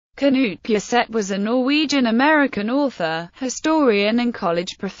Knut Gjerset was a Norwegian-American author, historian and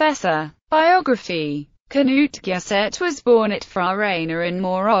college professor. Biography. Knut Gjerset was born at Frarena in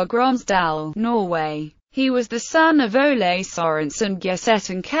Møre og Romsdal, Norway. He was the son of Ole Sorensen Gjerset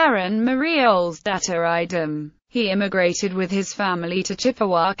and Karen Marie Olsdatter Idem. He immigrated with his family to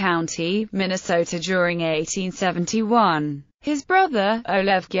Chippewa County, Minnesota during 1871. His brother,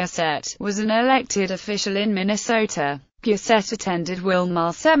 Olav Gjerset, was an elected official in Minnesota. Gjerset attended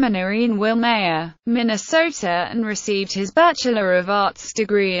Wilmar Seminary in Wilmar, Minnesota, and received his Bachelor of Arts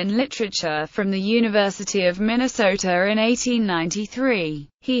degree in Literature from the University of Minnesota in 1893.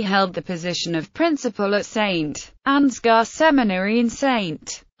 He held the position of principal at St. Ansgar Seminary in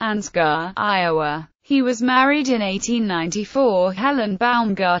St. Ansgar, Iowa. He was married in 1894 Helen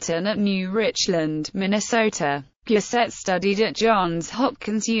Baumgarten at New Richland, Minnesota. Gjerset studied at Johns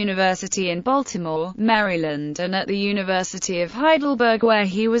Hopkins University in Baltimore, Maryland, and at the University of Heidelberg where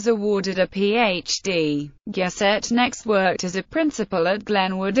he was awarded a Ph.D. Gjerset next worked as a principal at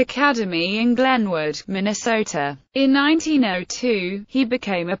Glenwood Academy in Glenwood, Minnesota. In 1902, he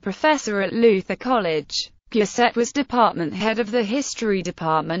became a professor at Luther College. Gjerset was department head of the history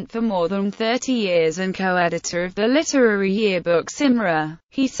department for more than 30 years and co-editor of the literary yearbook Simra.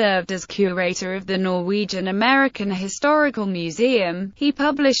 He served as curator of the Norwegian-American Historical Museum. He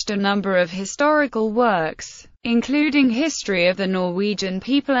published a number of historical works, including History of the Norwegian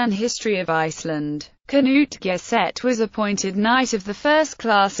People and History of Iceland. Knut Gjerset was appointed Knight of the First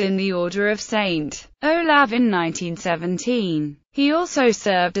Class in the Order of St. Olav in 1917. He also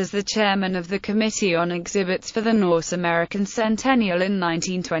served as the chairman of the Committee on Exhibits for the Norse American Centennial in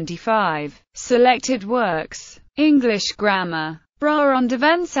 1925. Selected works: English Grammar,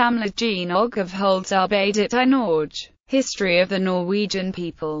 Brorondevend samlet of Holdsarbeidet i Norge, History of the Norwegian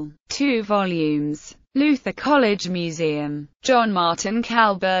People, 2 volumes. Luther College Museum, John Martin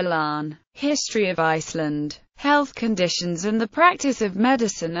Kalberlan, History of Iceland, Health Conditions and the Practice of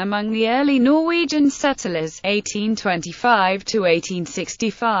Medicine Among the Early Norwegian Settlers, 1825 to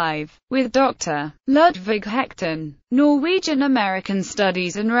 1865, with Dr. Ludvig Hekton, Norwegian-American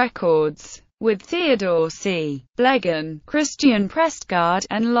Studies and Records, with Theodore C. Bleggen, Christian Prestgard,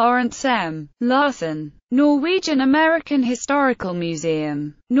 and Lawrence M. Larson. Norwegian-American Historical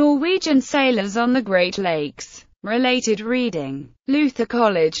Museum, Norwegian Sailors on the Great Lakes. Related reading. Luther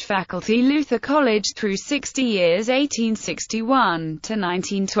College Faculty, Luther College through 60 years 1861 to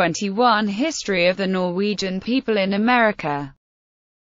 1921, History of the Norwegian People in America.